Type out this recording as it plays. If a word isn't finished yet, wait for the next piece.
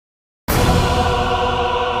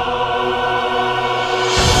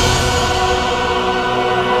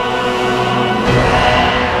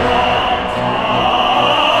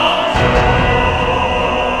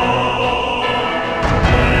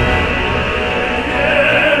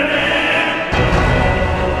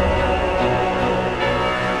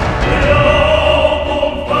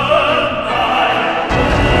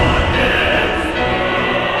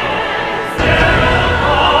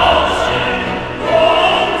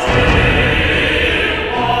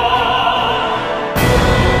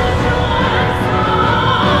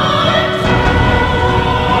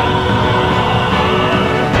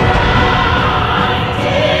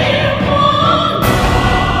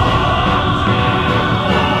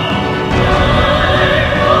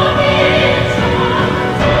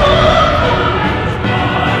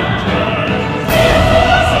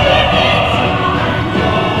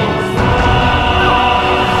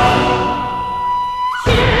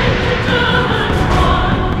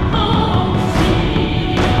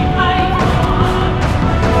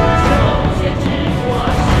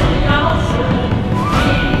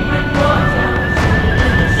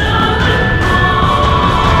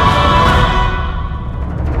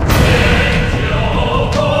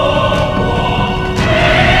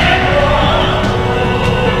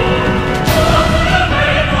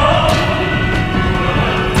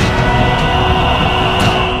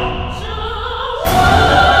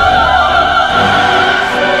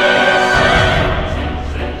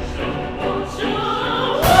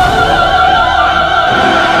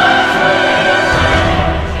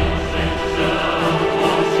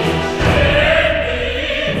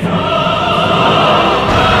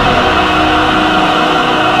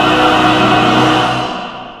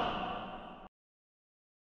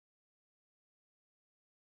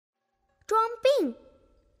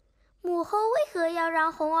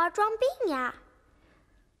让红儿装病呀？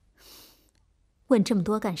问这么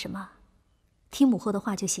多干什么？听母后的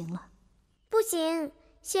话就行了。不行，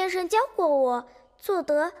先生教过我，做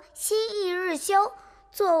得心意日休，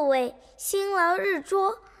作为辛劳日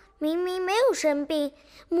拙。明明没有生病，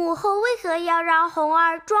母后为何要让红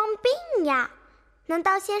儿装病呀？难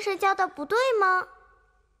道先生教的不对吗？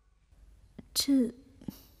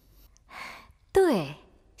对，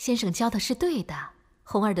先生教的是对的。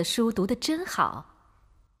红儿的书读得真好。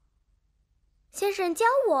先生教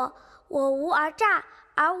我，我无而诈，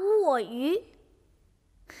而无我愚。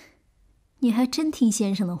你还真听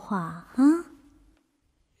先生的话啊？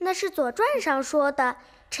那是《左传》上说的，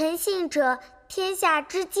诚信者，天下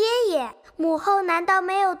之皆也。母后难道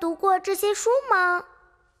没有读过这些书吗？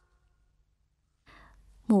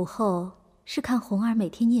母后是看红儿每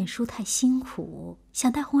天念书太辛苦，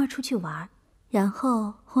想带红儿出去玩，然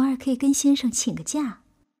后红儿可以跟先生请个假。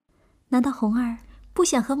难道红儿不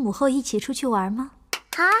想和母后一起出去玩吗？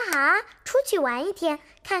好啊好啊，出去玩一天，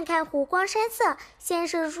看看湖光山色。先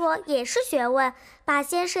生说也是学问，把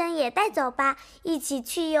先生也带走吧，一起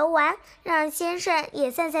去游玩，让先生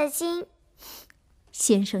也散散心。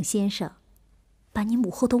先生，把你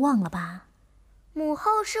母后都忘了吧？母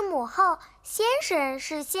后是母后，先生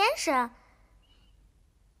是先生。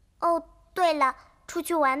哦，对了，出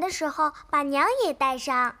去玩的时候把娘也带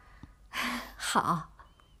上。好，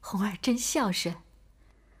红儿真孝顺。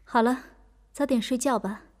好了，早点睡觉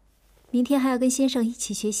吧，明天还要跟先生一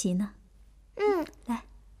起学习呢。来，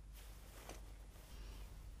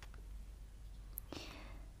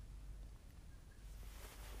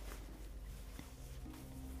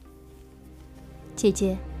姐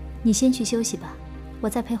姐，你先去休息吧，我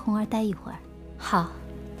再陪红儿待一会儿。好。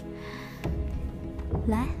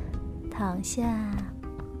来，躺下。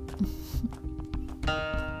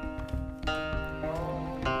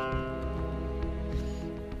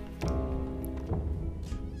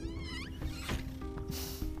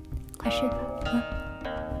快睡吧，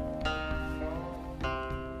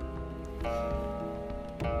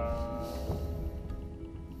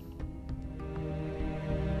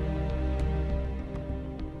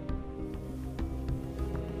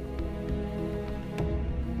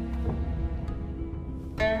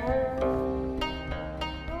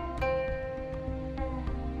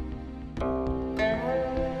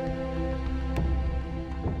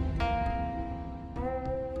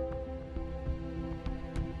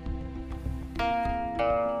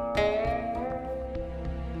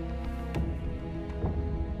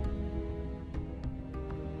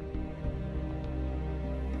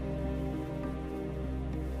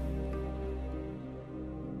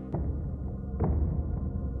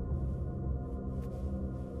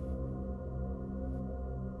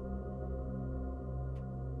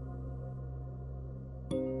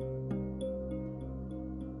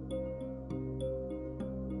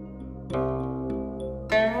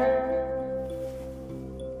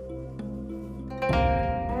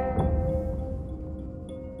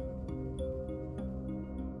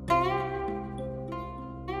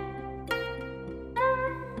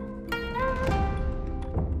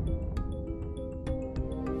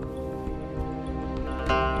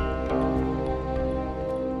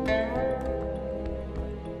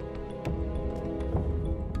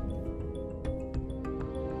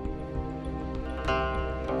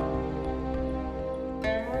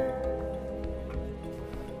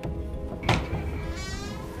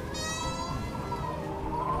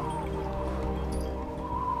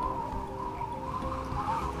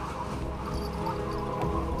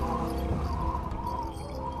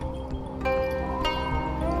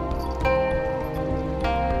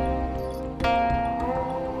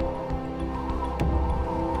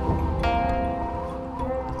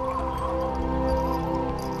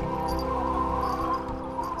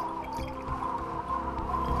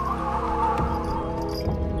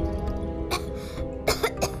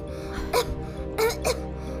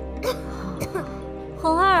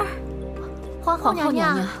皇后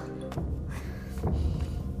娘娘，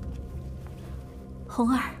红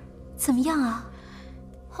儿，怎么样啊？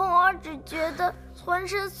红儿只觉得浑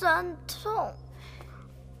身酸痛，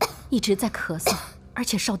一直在咳嗽，而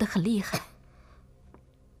且烧得很厉害。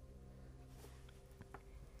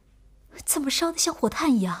怎么烧得像火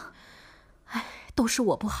炭一样？哎，都是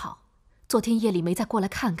我不好，昨天夜里没再过来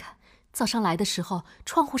看看，早上来的时候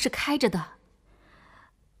窗户是开着的。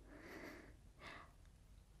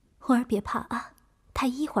红儿别怕啊，太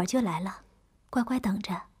医一会儿就来了，乖乖等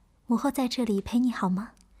着，母后在这里陪你好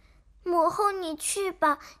吗？母后你去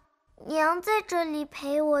吧，娘在这里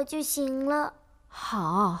陪我就行了。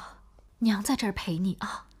好，娘在这儿陪你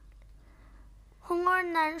啊。红儿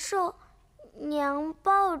难受，娘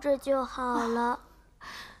抱着就好了。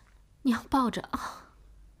娘抱着啊。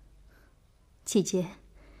姐姐，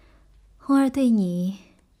红儿对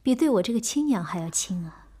你比对我这个亲娘还要亲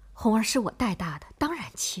啊。红儿是我带大的，当然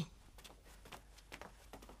亲。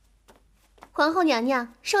皇后娘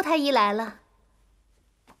娘，寿太医来了。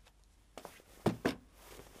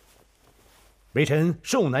微臣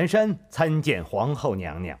寿南山参见皇后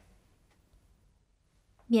娘娘。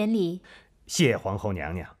免礼。谢皇后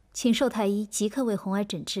娘娘。请寿太医即刻为红儿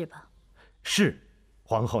诊治吧。是，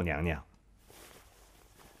皇后娘娘。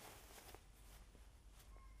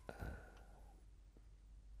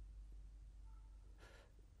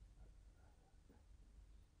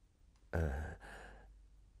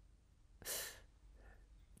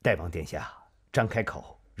大王殿下，张开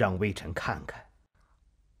口，让微臣看看。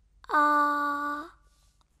啊！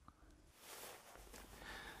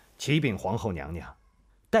启禀皇后娘娘，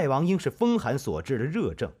大王应是风寒所致的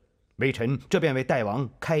热症，微臣这便为大王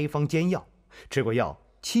开方煎药，吃过药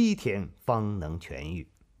7天方能痊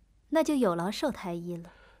愈。那就有劳寿太医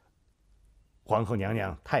了。皇后娘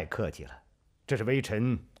娘太客气了，这是微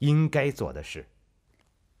臣应该做的事。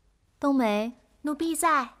冬梅，奴婢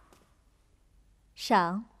在。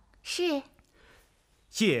赏。是。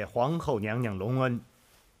谢皇后娘娘隆恩。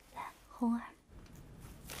红儿。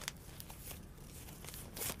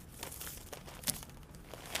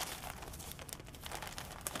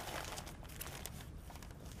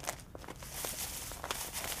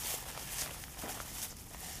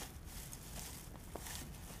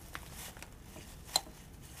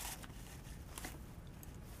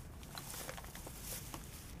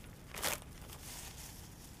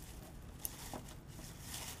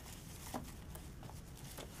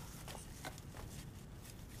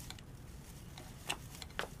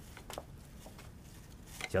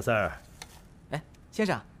小四儿，哎，先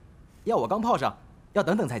生，药我刚泡上，要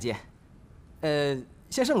等等才接。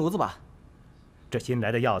先生炉子吧。这新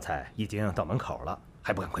来的药材已经到门口了，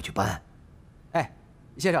还不赶快去搬？哎，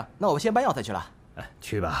先生，那我先搬药材去了。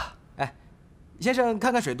去吧。哎，先生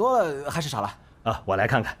看看水多了还是少了？啊，我来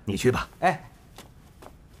看看，你去吧。哎。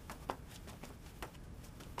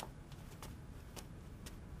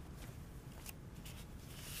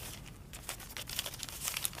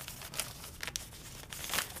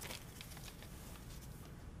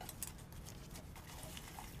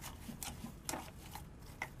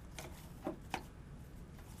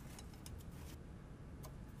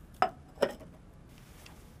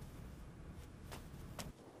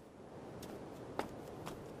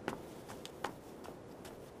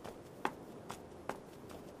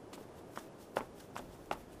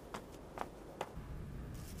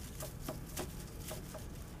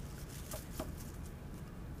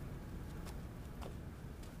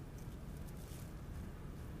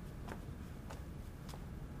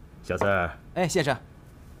小四儿，哎，先生，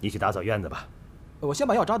你去打扫院子吧。我先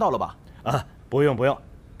把药扎到了吧？啊，不用不用，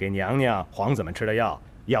给娘娘、皇子们吃的药，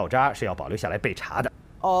药渣是要保留下来备茶的。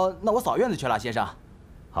哦，那我扫院子去了，先生。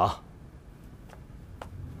好。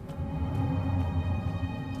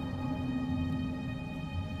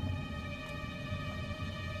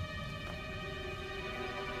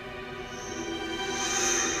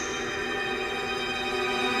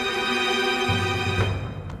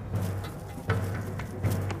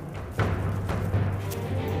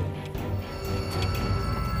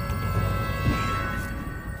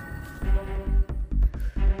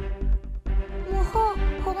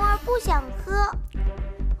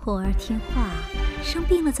红儿听话，生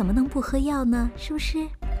病了怎么能不喝药呢？是不是？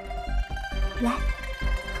来，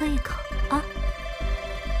喝一口啊！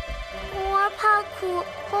红儿怕苦，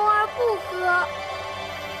红儿不喝。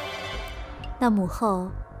那母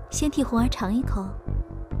后先替红儿尝一口。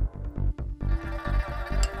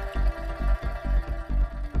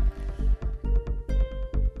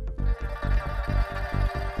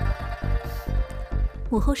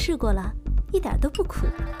母后试过了，一点都不苦。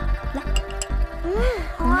来。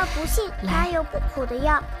红儿不信，哪有不苦的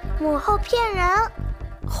药？母后骗人。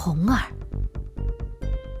红儿，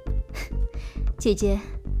姐姐，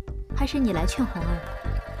还是你来劝红儿吧。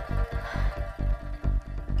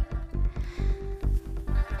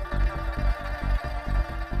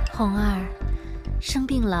红儿，生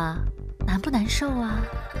病了，难不难受啊？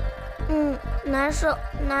难受，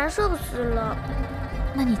难受死了。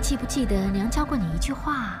那你记不记得娘教过你一句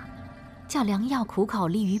话，叫良药苦口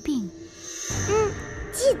利于病？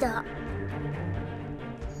记得。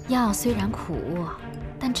药虽然苦，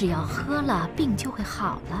但只要喝了，病就会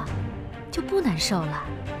好了，就不难受了。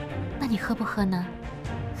那你喝不喝呢？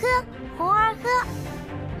喝，红儿喝。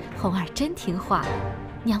红儿真听话，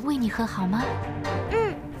娘喂你喝好吗？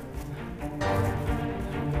嗯。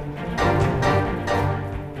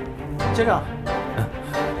先生。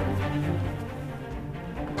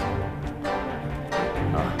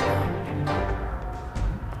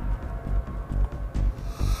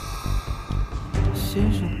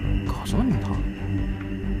先生，搞什么名堂？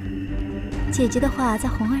姐姐的话在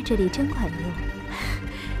红儿这里真管用。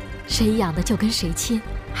谁养的就跟谁亲，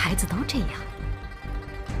孩子都这样。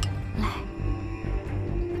来，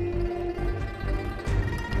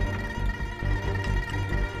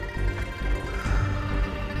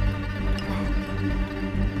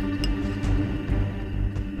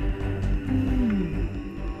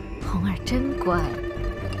红儿真乖。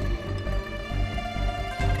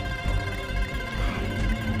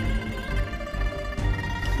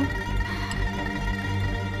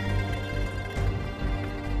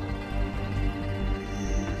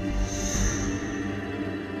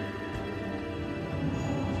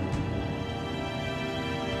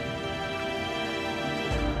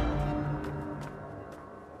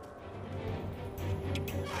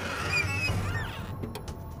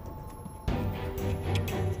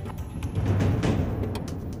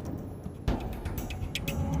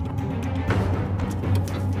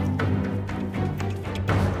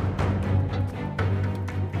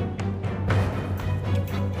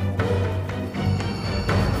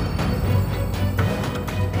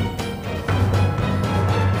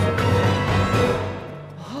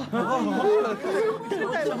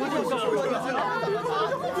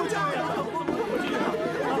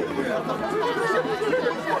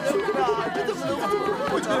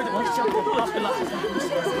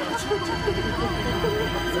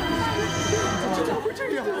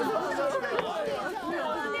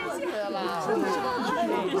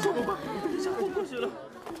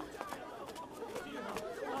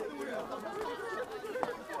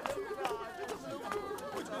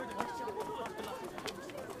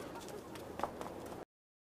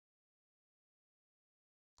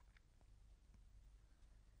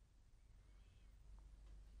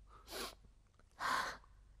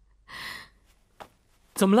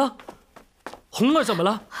怎么了？红儿怎么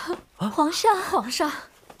了？皇上，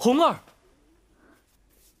红儿，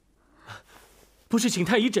不是请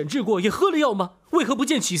太医诊治过，也喝了药吗？为何不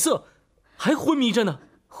见起色，还昏迷着呢？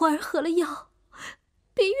皇儿喝了药，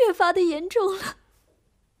病越发的严重了。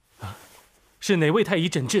是哪位太医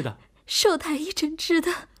诊治的？受太医诊治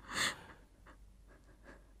的。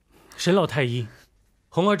沈老太医，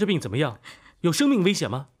红儿这病怎么样？有生命危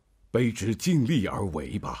险吗？卑职尽力而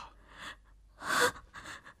为吧。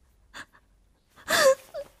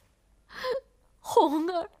红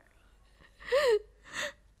儿，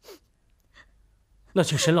那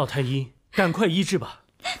请沈老太医赶快医治吧。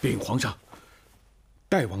禀皇上，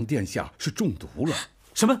代王殿下是中毒了。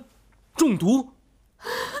什么？中毒？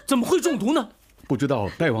怎么会中毒呢？不知道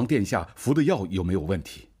代王殿下服的药有没有问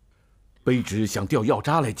题？卑职想调药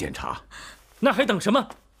渣来检查。那还等什么？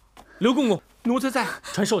刘公公，奴才在。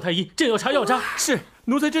传授太医，朕要查药渣。是，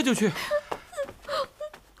奴才这就去。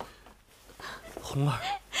红儿。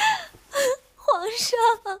皇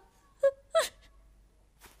上，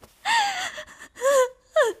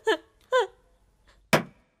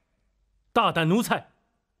大胆奴才，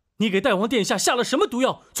你给代王殿下下了什么毒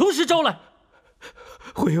药？从实招来！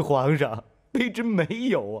回皇上，卑职没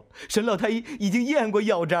有啊。沈老太医已经验过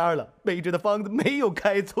药渣了，卑职的方子没有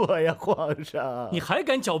开错呀，皇上。你还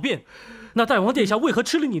敢狡辩？那代王殿下为何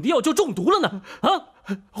吃了你的药就中毒了呢？啊，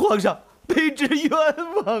皇上，卑职冤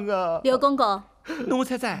枉啊！刘公公，奴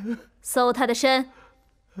才在。搜他的身。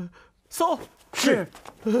搜。是。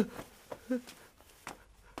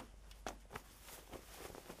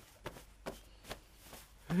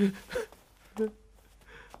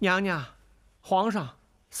娘娘，皇上，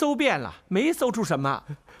搜遍了，没搜出什么。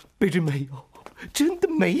卑职没有，真的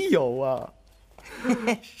没有啊。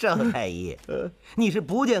少太医，你是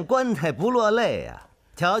不见棺材不落泪啊！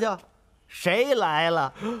瞧瞧，谁来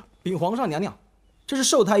了？禀皇上娘娘，这是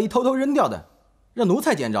寿太医偷偷扔掉的，让奴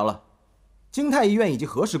才捡着了。京太医院已经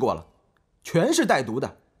核实过了，全是带毒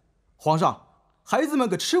的。皇上，孩子们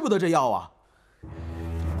可吃不得这药啊！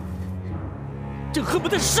朕恨不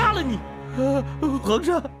得杀了你！皇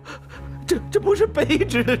上，这不是卑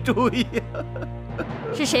职的主意啊！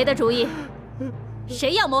是谁的主意？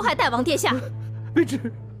谁要谋害代王殿下？卑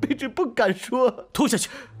职不敢说。拖下去，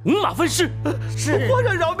五马分尸。是。皇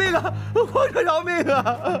上饶命啊！皇上饶命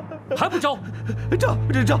啊！还不招？招！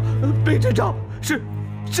卑职招！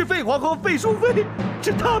是废皇后废淑妃，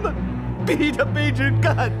是他们逼着卑职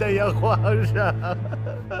干的呀，皇上。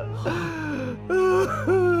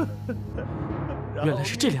原来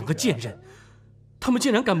是这两个贱人，他们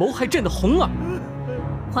竟然敢谋害朕的红儿。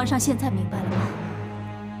皇上现在明白了吧？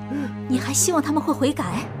你还希望他们会悔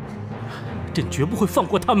改？朕绝不会放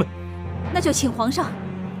过他们。那就请皇上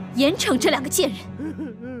严惩这2个贱人。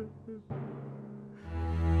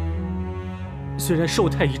虽然寿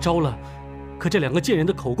太医招了，可这2个贱人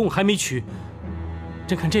的口供还没取。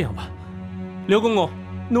朕看这样吧，刘公公，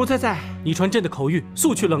奴才在。你传朕的口谕，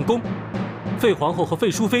速去冷宫。废皇后和废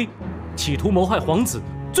淑妃企图谋害皇子，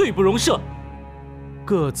罪不容赦，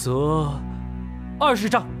各责20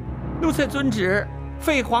杖。奴才遵旨，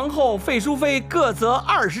废皇后、废淑妃各责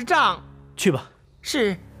20杖。去吧。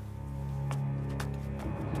是。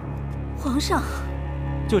皇上，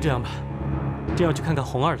就这样吧，朕要去看看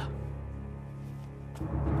红儿了。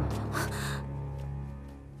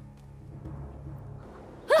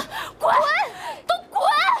滚！都滚！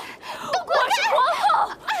我是皇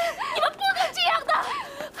后，你们不能这样的！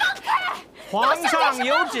放开！皇上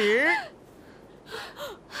有旨，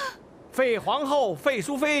废皇后、废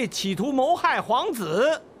淑妃企图谋害皇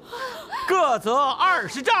子，各责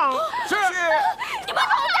20杖。是。你们好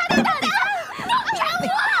大的胆子！放开我！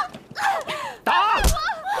打！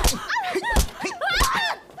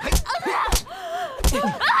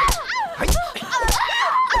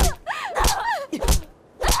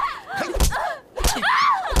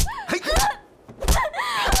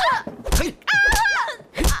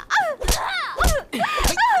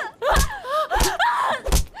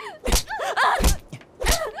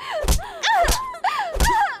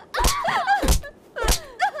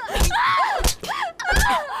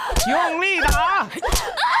用力打！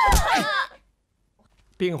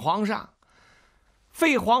禀皇上，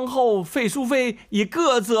废皇后、废淑妃已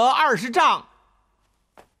各责20杖。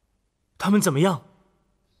他们怎么样？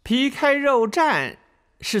皮开肉绽，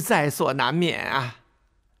是在所难免啊。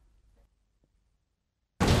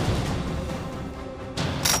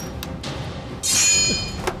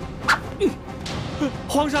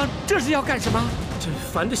皇上，这是要干什么？朕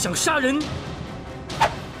烦得想杀人。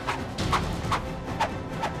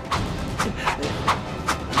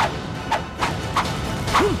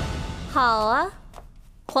好啊，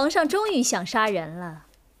皇上终于想杀人了。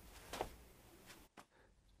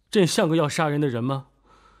朕像个要杀人的人吗？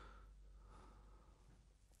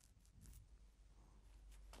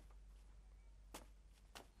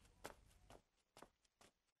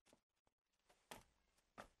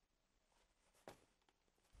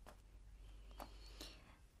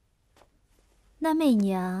那媚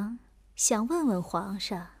娘想问问皇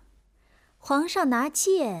上，皇上拿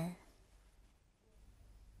剑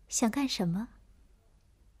想干什么？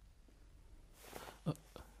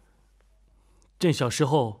朕小时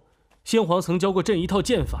候，先皇曾教过朕一套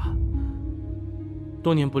剑法，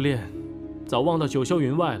多年不练，早忘到九霄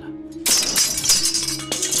云外了。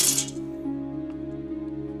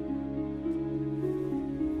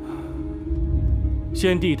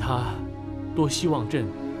先帝他多希望朕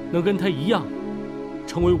能跟他一样，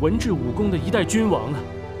成为文治武功的一代君王啊！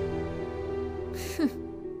哼！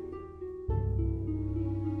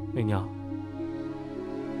媚娘，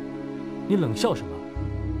你冷笑什么？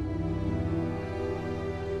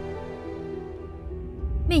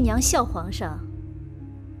媚娘笑皇上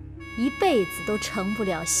一辈子都成不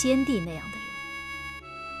了先帝那样的人。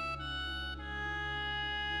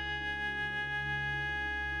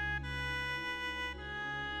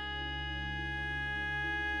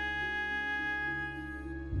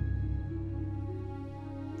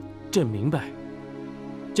朕明白，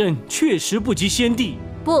朕确实不及先帝。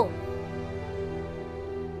不，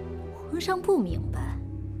皇上不明白，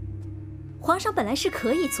皇上本来是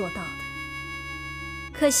可以做到的，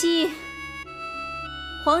可惜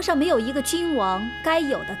皇上没有一个君王该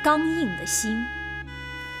有的刚硬的心。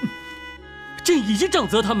朕已经掌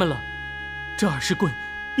责他们了，这20棍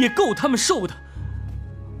也够他们受的，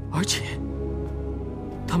而且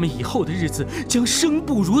他们以后的日子将生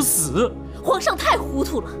不如死。皇上太糊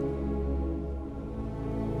涂了。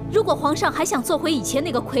如果皇上还想做回以前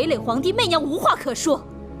那个傀儡皇帝，媚娘无话可说。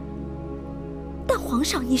但皇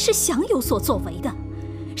上，你是想有所作为的，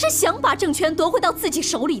是想把政权夺回到自己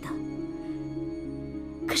手里的。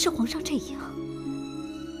可是皇上这样，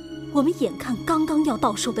我们眼看刚刚要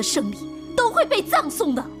到手的胜利都会被葬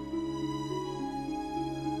送的。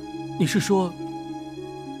你是说，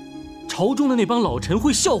朝中的那帮老臣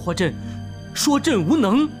会笑话朕，说朕无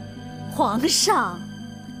能？皇上，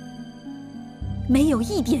没有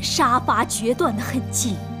一点杀伐决断的痕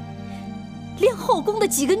迹，连后宫的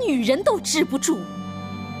几个女人都治不住，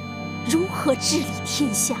如何治理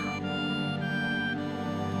天下？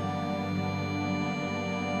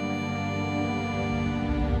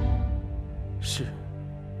是，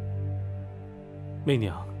媚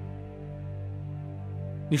娘，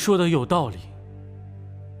你说的有道理，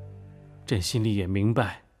朕心里也明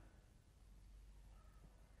白。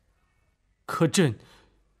可朕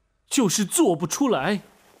就是做不出来。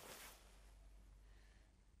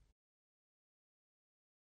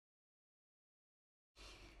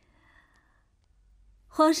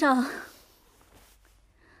皇上，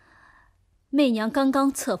媚娘刚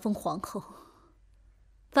刚册封皇后，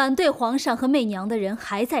反对皇上和媚娘的人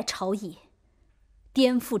还在朝野，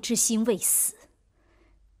颠覆之心未死。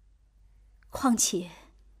况且，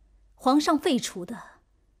皇上废除的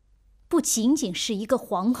不仅仅是一个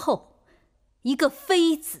皇后，一个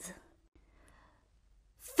妃子，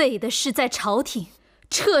废的是在朝廷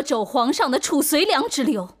掣肘皇上的褚遂良之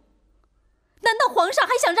流。难道皇上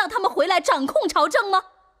还想让他们回来掌控朝政吗？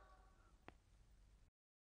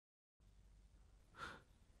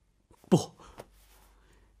不，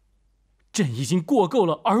朕已经过够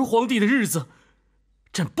了儿皇帝的日子，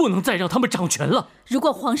朕不能再让他们掌权了。如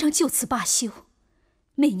果皇上就此罢休，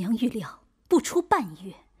媚娘预料不出半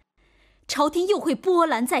月，朝廷又会波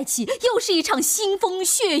澜再起，又是一场腥风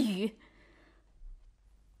血雨。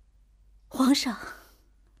皇上，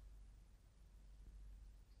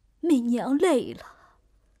媚娘累了，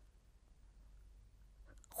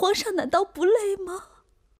皇上难道不累吗？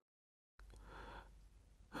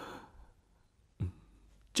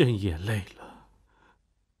朕也累了，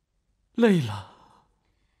累了。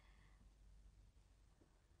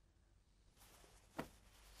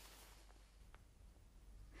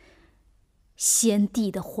先帝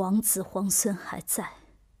的皇子皇孙还在，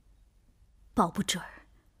保不准儿，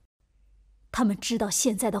他们知道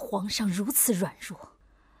现在的皇上如此软弱，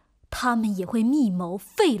他们也会密谋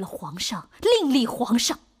废了皇上，另立皇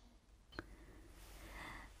上。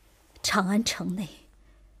长安城内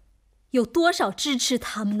有多少支持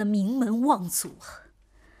他们的名门望族啊？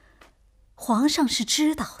皇上是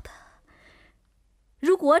知道的。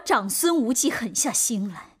如果长孙无忌狠下心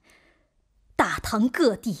来，大唐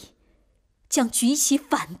各地将举起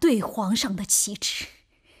反对皇上的旗帜。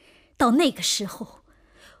到那个时候，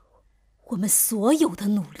我们所有的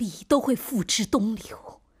努力都会付之东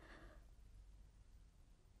流。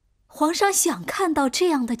皇上想看到这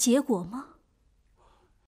样的结果吗？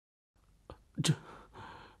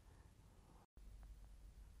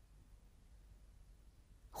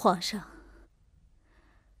皇上，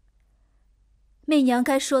媚娘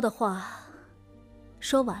该说的话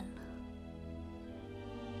说完了。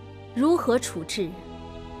如何处置，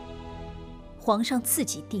皇上自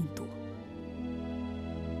己定夺。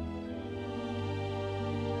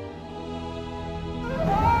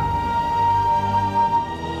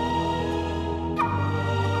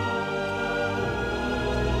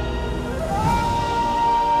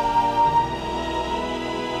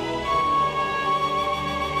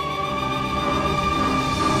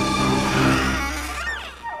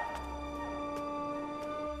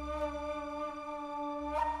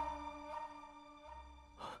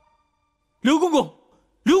刘公公，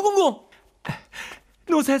刘公公，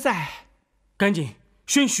奴才在。赶紧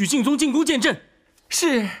宣许敬宗进宫见朕。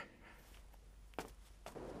是。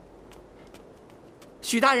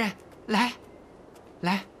许大人，来，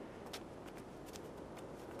来。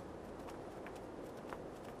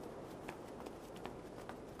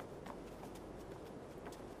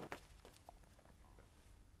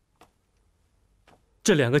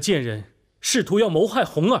这两个贱人试图要谋害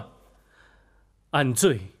红儿，按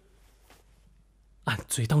罪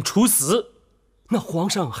当处死。那皇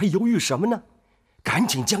上还犹豫什么呢？赶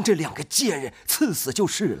紧将这两个贱人赐死就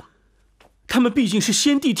是了。他们毕竟是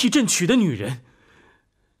先帝替朕娶的女人，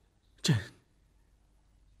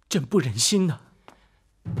朕不忍心呐。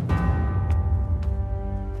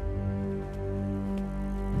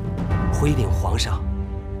回禀皇上，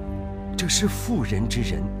这是妇人之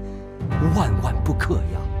仁，万万不可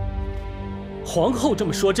呀。皇后这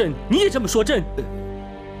么说朕，你也这么说朕。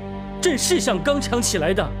朕是想刚强起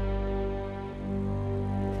来的。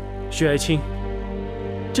薛爱卿，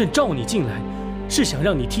朕召你进来，是想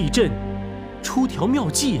让你替朕出条妙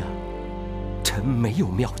计啊。臣没有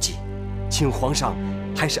妙计，请皇上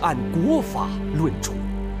还是按国法论处，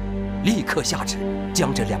立刻下旨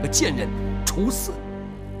将这两个贱人处死，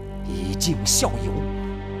以儆效尤。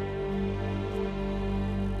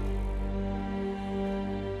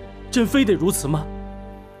朕非得如此吗？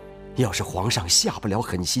要是皇上下不了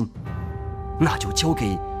狠心，那就交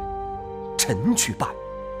给臣去办，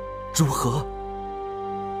如何？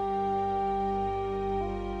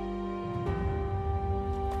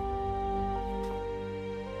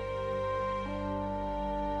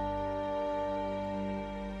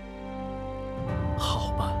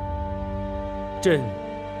好吧，朕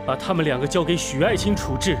把他们两个交给许爱卿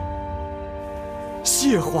处置。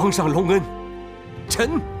谢皇上隆恩，臣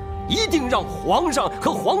一定让皇上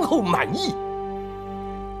和皇后满意。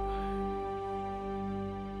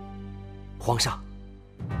皇上，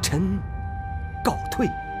臣告退。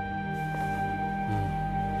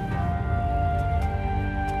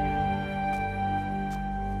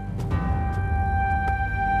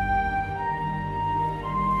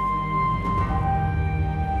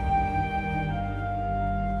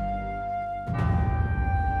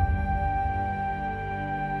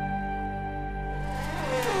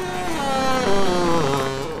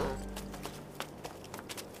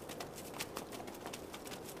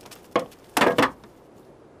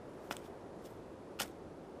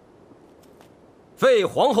废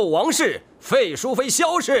皇后王氏，废淑妃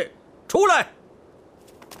萧氏，出来！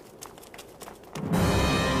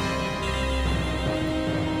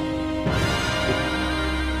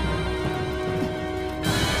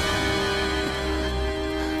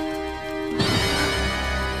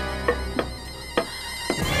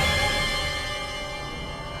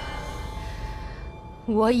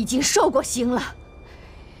我已经受过刑了，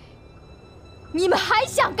你们还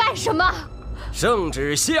想干什么？圣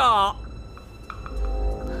旨下。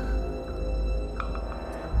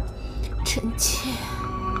臣妾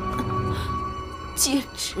接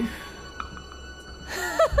旨。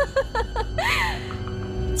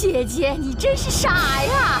姐姐，你真是傻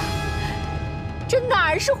呀！这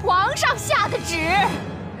哪儿是皇上下的旨？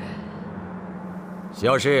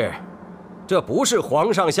萧氏，这不是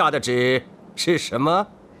皇上下的旨，是什么？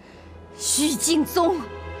徐敬宗，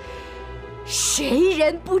谁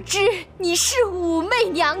人不知你是武媚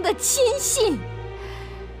娘的亲信？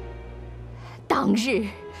当日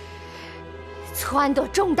撺掇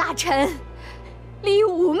众大臣立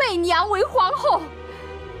武媚娘为皇后，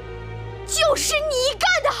就是你干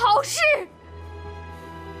的好事。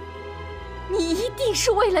你一定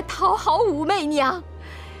是为了讨好武媚娘，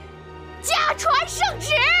假传圣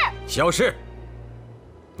旨。萧氏，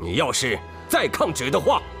你要是再抗旨的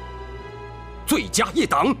话，罪加一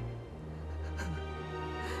等。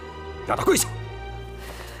让他跪下！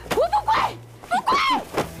我不跪，不跪！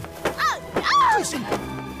跪下！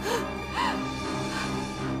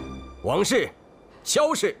王氏、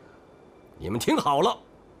萧氏，你们听好了。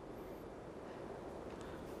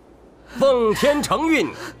奉天承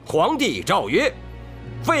运，皇帝诏曰：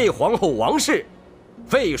废皇后王氏，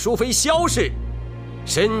废淑妃萧氏，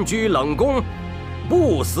身居冷宫，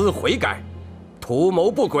不思悔改，图谋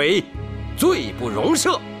不轨，罪不容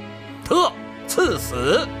赦，特赐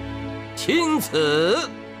死，钦此。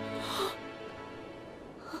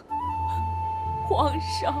皇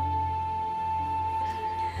上，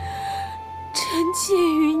臣妾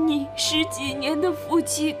与你10几年的夫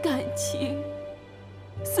妻感情，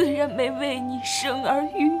虽然没为你生儿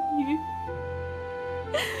育女，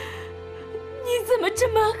你怎么这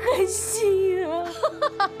么狠心啊？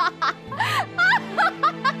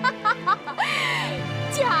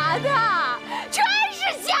假的，全是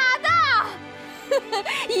假的！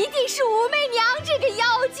一定是武媚娘这个妖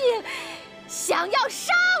精想要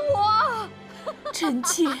杀我。臣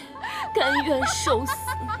妾甘愿受死，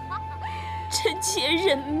臣妾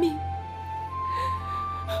认命。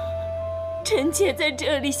臣妾在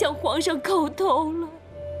这里向皇上叩头了，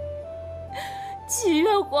祈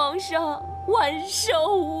愿皇上万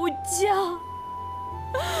寿无疆。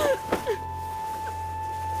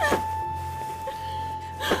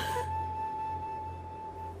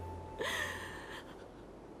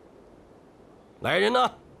来人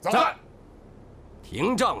呐！在。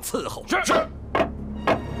停杖伺候。是。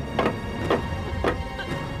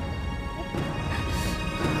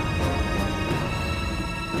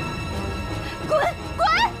滚！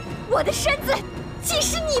我的身子既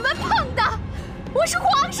是你们碰的，我是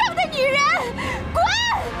皇上的女人，滚！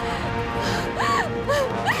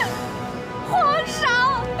皇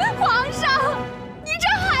上，你这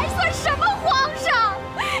还算什么皇上？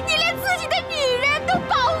你连自己的女人都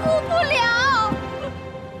保护不了。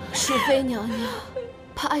淑妃娘娘，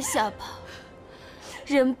趴下吧，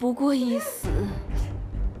人不过一死，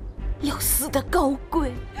要死得高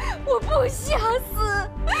贵。我不想死，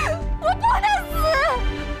我不能死，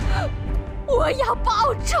我要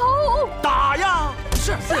报仇！打呀！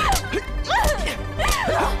是。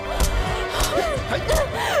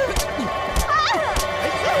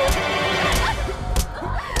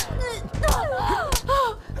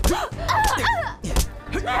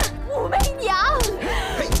武媚娘，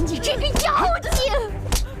你这个妖精，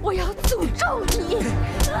我要诅咒你！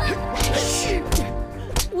来世，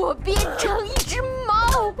我变成一只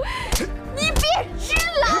猫，你变只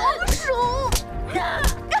老鼠！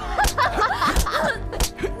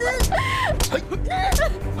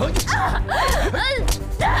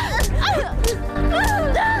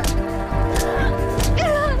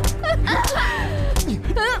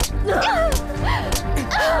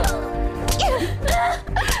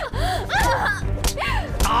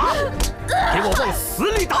我往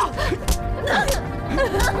死里打！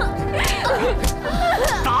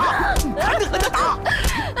打，狠狠的打！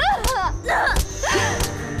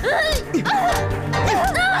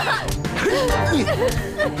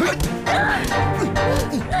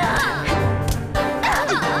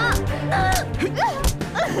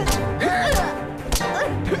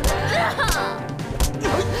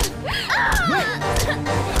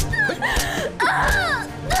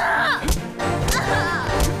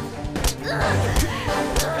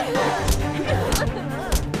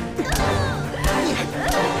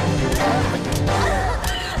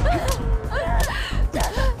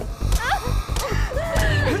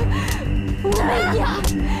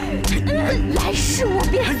来世我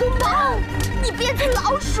变作猫，你变作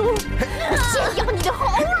老鼠，我先咬你的喉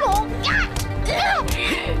咙。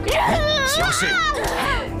小事，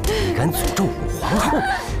你敢诅咒我皇后，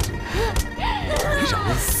让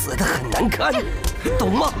你死得很难堪，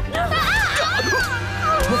懂吗？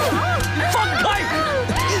放开！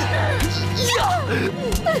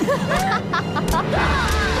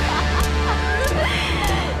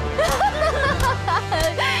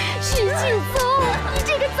许敬宗，你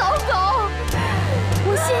这个糟狗！我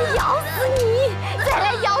先咬死你，再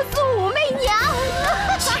来咬死武媚娘！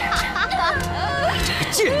这个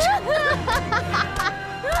贱人！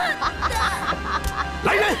来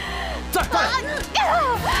人，在！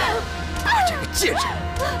把这个贱人，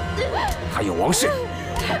还有王氏，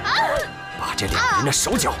把这两个人的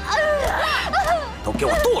手脚都给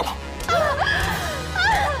我剁了！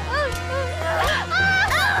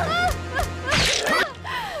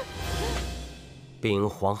禀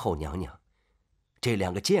皇后娘娘，这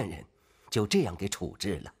两个贱人就这样给处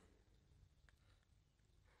置了。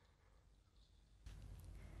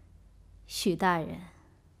许大人，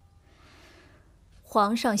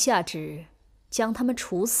皇上下旨将他们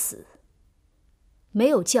处死，没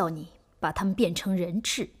有叫你把他们变成人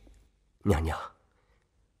质。娘娘，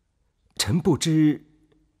臣不知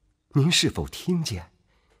您是否听见，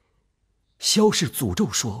萧氏诅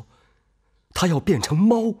咒说，他要变成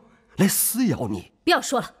猫来撕咬你。不要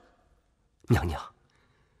说了，娘娘，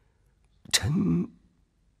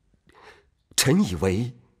臣以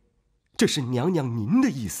为这是娘娘您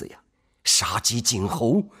的意思呀，杀鸡儆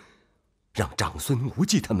猴，让长孙无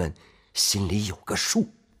忌他们心里有个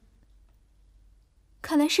数。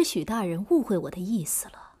看来是许大人误会我的意思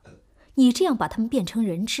了。你这样把他们变成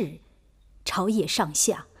人质，朝野上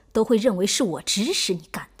下都会认为是我指使你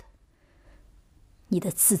干的。你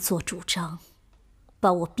的自作主张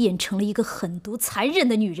把我变成了一个狠毒残忍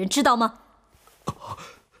的女人，知道吗？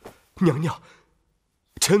娘娘，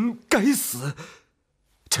臣该死，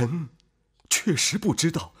臣确实不知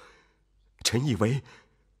道，臣以为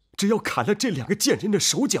只要砍了这两个贱人的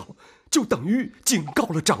手脚，就等于警告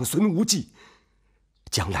了长孙无忌，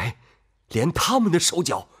将来连他们的手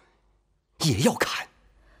脚也要砍。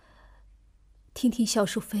听听萧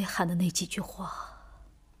淑妃喊的那几句话，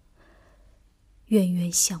冤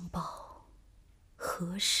冤相报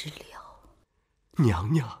何时了？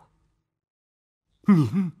娘娘，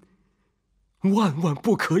您万万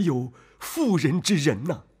不可有妇人之仁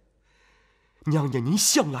呐！娘娘您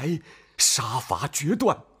向来杀伐决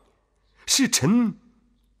断，是臣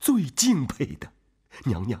最敬佩的。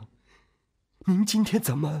娘娘，您今天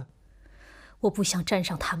怎么……我不想沾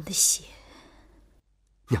上他们的血。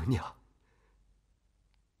娘娘，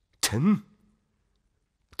臣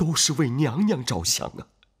都是为娘娘着想啊。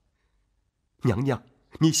娘娘，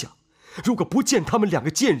你想，如果不见他们两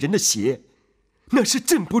个贱人的血，那是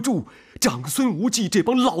镇不住长孙无忌这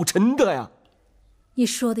帮老臣的呀。你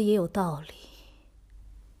说的也有道理，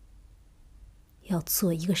要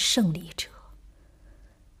做一个胜利者，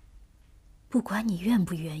不管你愿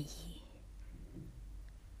不愿意，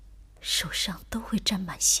手上都会沾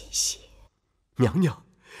满鲜血。娘娘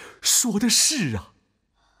说的是啊。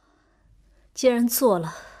既然做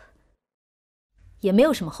了，也没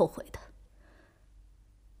有什么后悔的。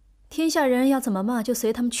天下人要怎么骂就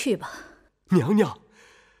随他们去吧。娘娘，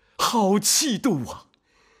好气度啊！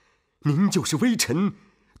您就是微臣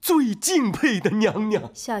最敬佩的娘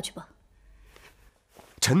娘。下去吧。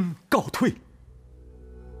臣告退。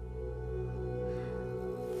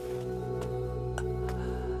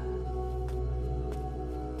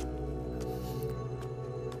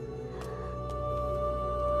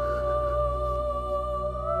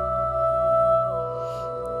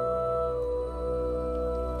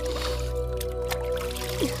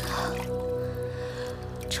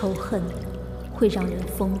仇恨会让人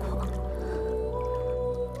疯狂。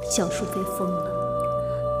萧淑妃疯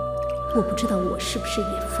了，我不知道我是不是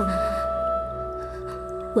也疯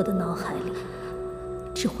了。我的脑海里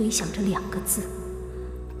只回想着两个字：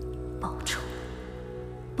报仇。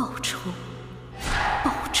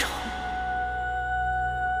报仇。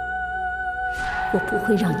我不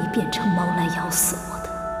会让你变成猫来咬死我的，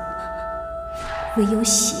唯有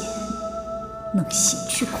血能洗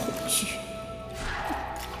去恐惧。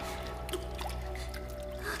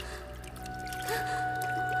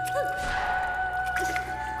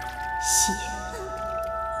血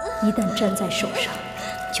一旦沾在手上，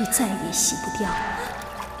就再也洗不掉了。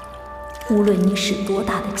无论你使多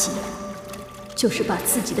大的劲，就是把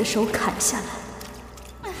自己的手砍下来，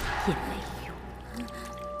也没用。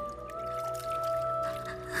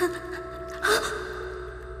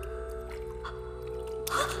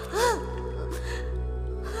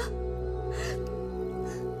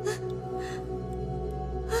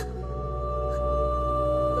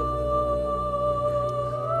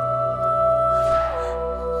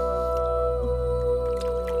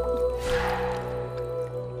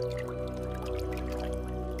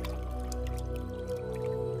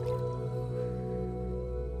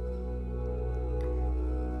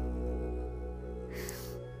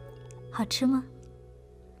好吃吗？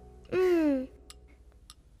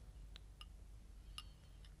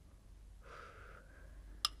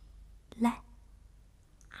来，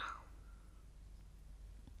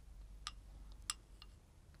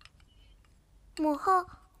母后，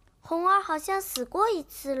红儿好像死过一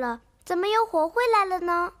次了，怎么又活回来了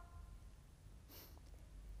呢？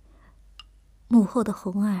母后的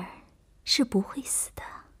红儿是不会死的。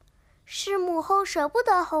是母后舍不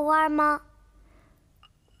得红儿吗？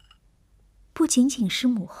不仅仅是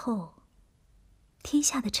母后，天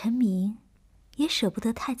下的臣民也舍不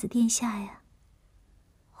得太子殿下呀。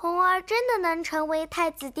红儿真的能成为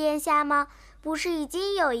太子殿下吗？不是已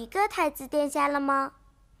经有一个太子殿下了吗？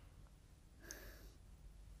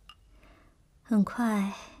很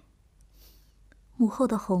快，母后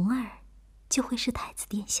的红儿就会是太子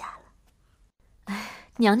殿下了。哎，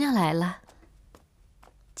娘娘来了。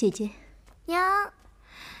姐姐，娘，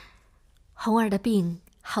红儿的病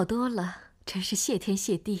好多了。真是谢天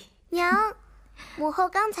谢地！娘，母后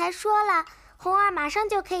刚才说了，红儿马上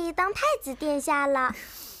就可以当太子殿下了。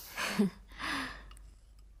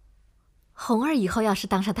红儿以后要是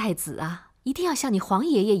当上太子啊，一定要像你皇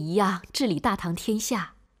爷爷一样治理大唐天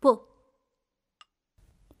下。不，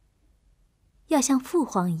要像父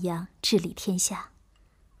皇一样治理天下。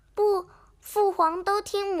不，父皇都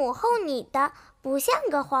听母后你的，不像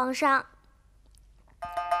个皇上。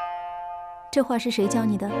这话是谁教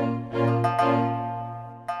你的？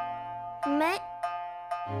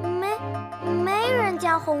没人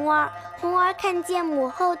教红儿。红儿看见母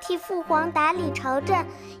后替父皇打理朝政，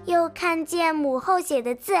又看见母后写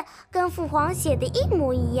的字跟父皇写的一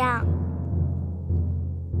模一样。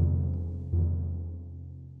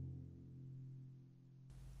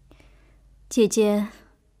姐姐，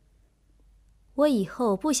我以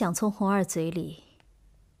后不想从红儿嘴里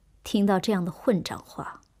听到这样的混账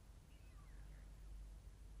话。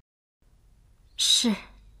是，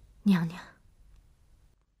娘娘。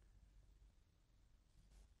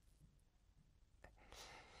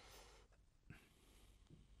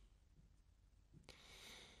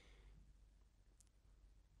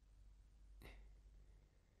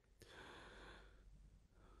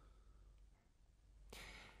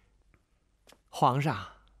皇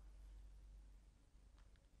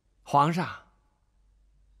上，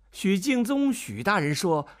许敬宗许大人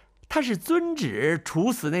说，他是遵旨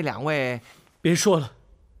处死那2位。别说了，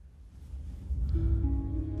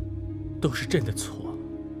都是朕的错，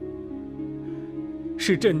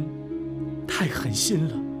是朕太狠心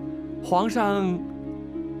了。皇上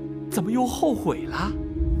怎么又后悔了？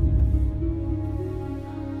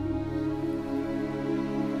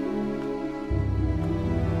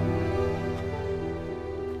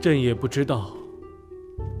朕也不知道，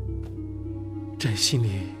朕心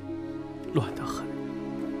里乱得很，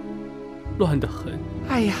乱得很。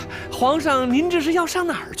哎呀，皇上，您这是要上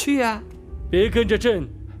哪儿去呀？别跟着朕，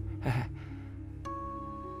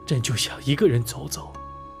朕就想一个人走走。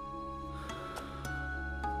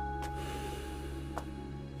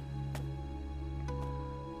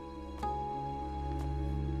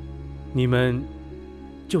你们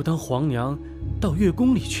就当皇娘到月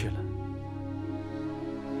宫里去了。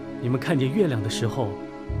你们看见月亮的时候，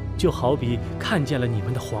就好比看见了你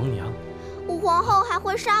们的皇娘。武皇后还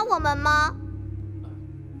会杀我们吗？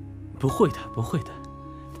不会的，不会的，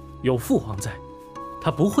有父皇在，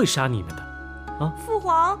他不会杀你们的，啊！父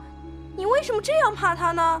皇，你为什么这样怕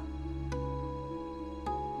他呢？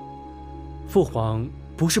父皇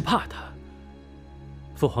不是怕他，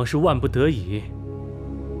父皇是万不得已。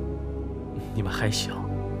你们还小，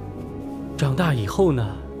长大以后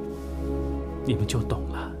呢，你们就懂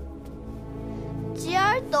了。吉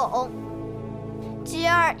儿懂。吉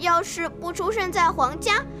儿要是不出生在皇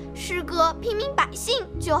家，是个平民百姓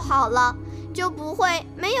就好了，就不会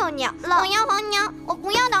没有娘了。我要皇娘，我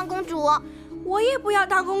不要当公主。我也不要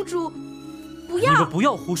当公主，不要！你们不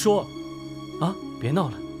要胡说，啊，别闹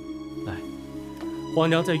了。来，皇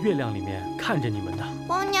娘在月亮里面看着你们呢。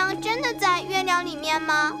皇娘真的在月亮里面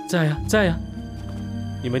吗？在呀，在呀。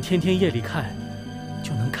你们天天夜里看，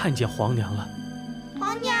就能看见皇娘了。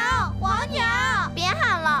皇娘，皇娘，别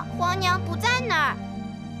喊了，皇娘不在那儿。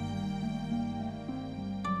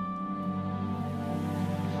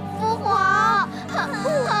父皇，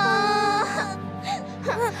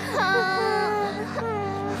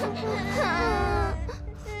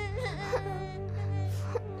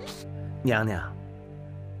娘娘，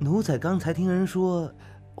奴才刚才听人说，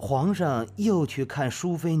皇上又去看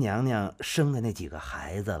淑妃娘娘生的那几个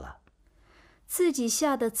孩子了。自己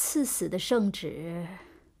下的赐死的圣旨，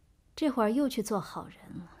这会儿又去做好人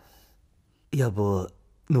了。要不，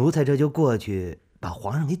奴才这就过去把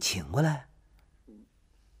皇上给请过来。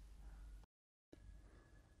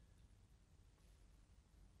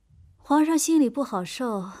皇上心里不好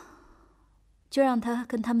受，就让他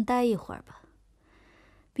跟他们待一会儿吧。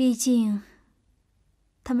毕竟，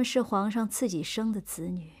他们是皇上自己生的子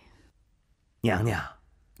女。娘娘，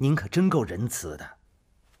您可真够仁慈的。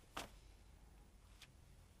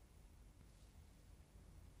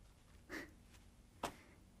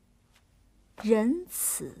仁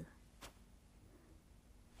慈，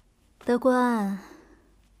德官，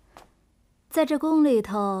在这宫里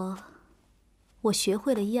头，我学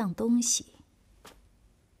会了一样东西，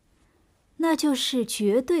那就是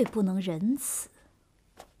绝对不能仁慈。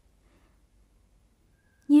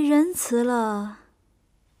你仁慈了，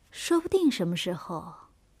说不定什么时候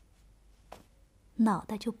脑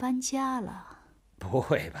袋就搬家了。不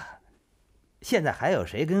会吧？现在还有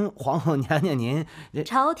谁跟皇后娘娘您？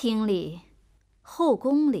朝廷里。后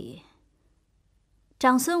宫里，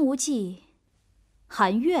长孙无忌、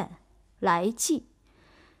韩苑、来济，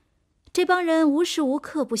这帮人无时无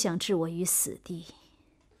刻不想置我于死地。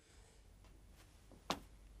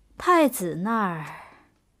太子那儿，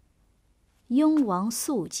雍王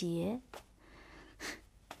肃节，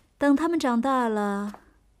等他们长大了，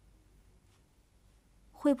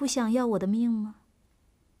会不想要我的命吗？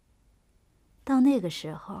到那个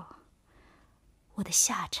时候，我的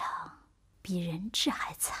下场比人质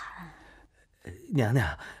还惨。娘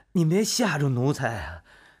娘，您别吓着奴才啊！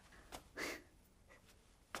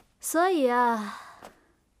所以啊，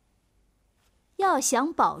要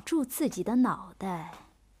想保住自己的脑袋，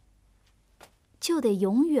就得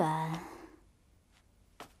永远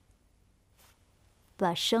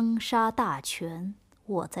把生杀大权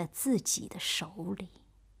握在自己的手里。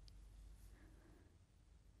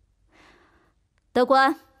德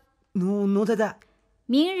官，奴才在。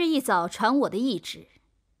明日一早传我的懿旨，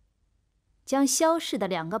将萧氏的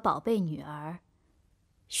2个宝贝女儿，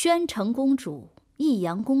宣城公主、益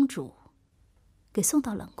阳公主，给送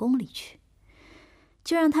到冷宫里去，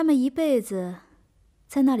就让他们一辈子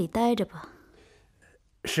在那里待着吧。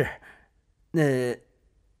是，那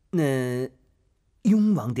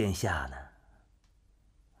雍王殿下呢？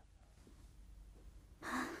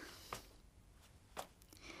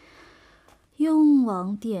雍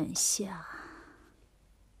王殿下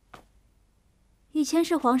以前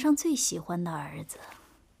是皇上最喜欢的儿子，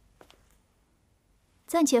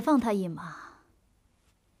暂且放他一马。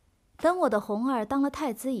等我的红儿当了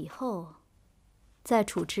太子以后，再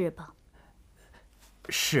处置吧。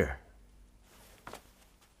是。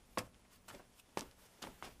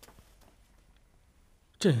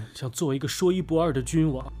朕想做一个说一不二的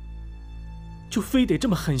君王，就非得这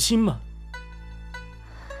么狠心吗？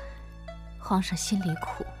皇上心里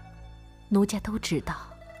苦，奴家都知道。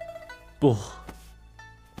不，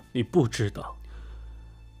你不知道。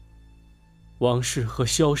王氏和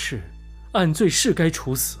萧氏按罪是该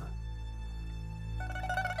处死，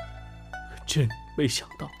朕没想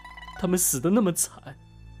到他们死得那么惨。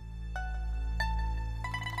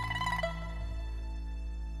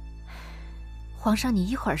皇上，你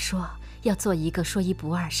一会儿说要做一个说一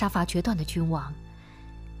不二、杀伐决断的君王，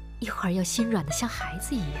一会儿又心软得像孩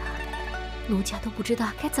子一样，奴家都不知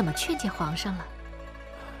道该怎么劝诫皇上了。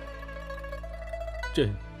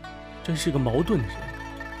朕真是个矛盾的人，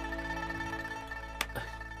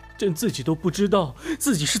朕自己都不知道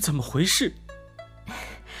自己是怎么回事。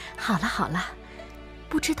好了好了，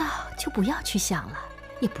不知道就不要去想了，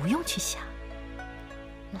也不用去想。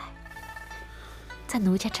来，在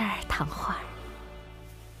奴家这儿躺会儿。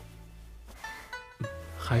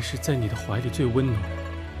还是在你的怀里最温暖。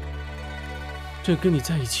朕跟你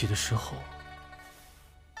在一起的时候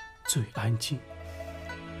最安静。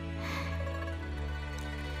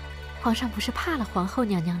皇上不是怕了皇后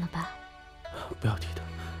娘娘了吧？不要提她，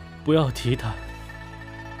不要提她，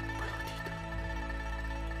不要提她。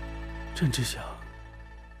朕只想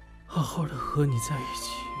好好的和你在一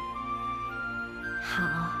起。好，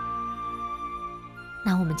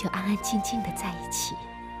那我们就安安静静的在一起。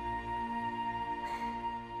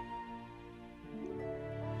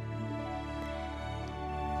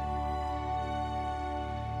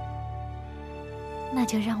那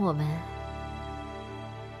就让我们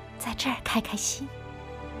在这儿开开心。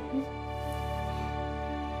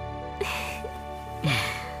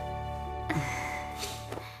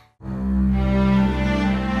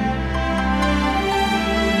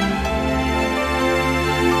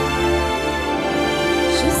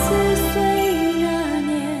14岁那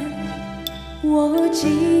年，我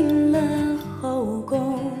进了后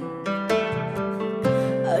宫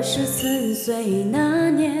；24岁那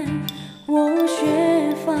年，我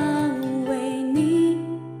学法为尼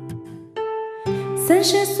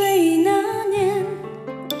；30岁那年，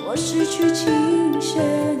我失去亲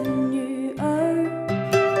生女儿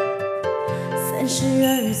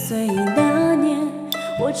；32岁那年，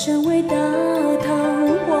我成为大唐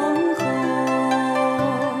皇后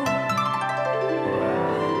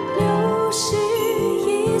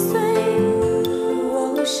；61岁，我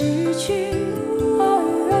失去儿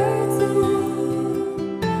子，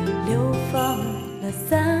流放了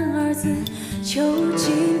3儿子，囚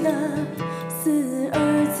禁了4儿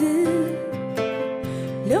子。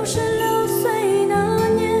66岁那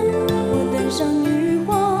年，我登上女皇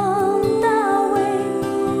大位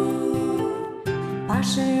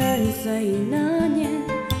；82岁那年，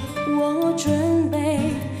我准备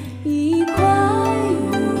一块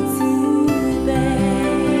瓷杯，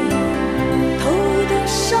头的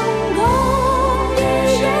伤口也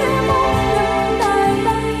是梦游带来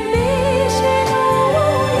碧血的无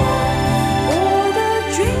言，我的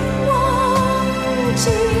君王几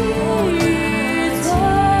日存？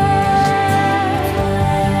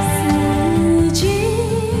四季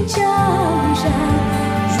江山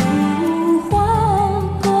如画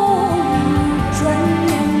工，转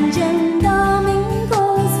眼间大明公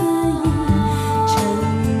子已成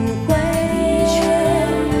灰烬，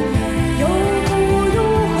又不如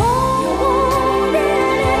轰轰烈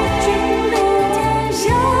烈君临天下，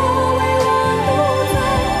为我独尊，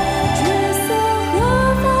绝色何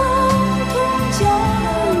妨同江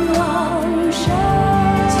浪舍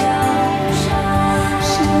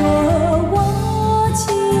我其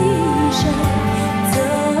身，则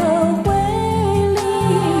会黎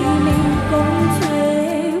明共摧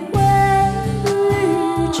毁日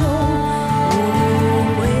中无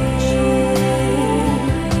悔。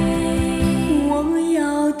我要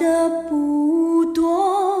的不多，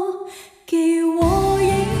给我一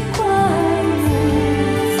块瓷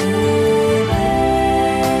杯。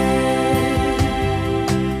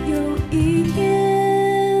有一天，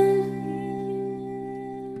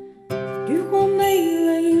玉皇没了，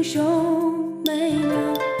英雄没了，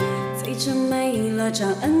贼臣没了，长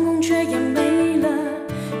安宫却也没了，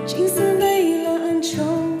金丝没了，恩仇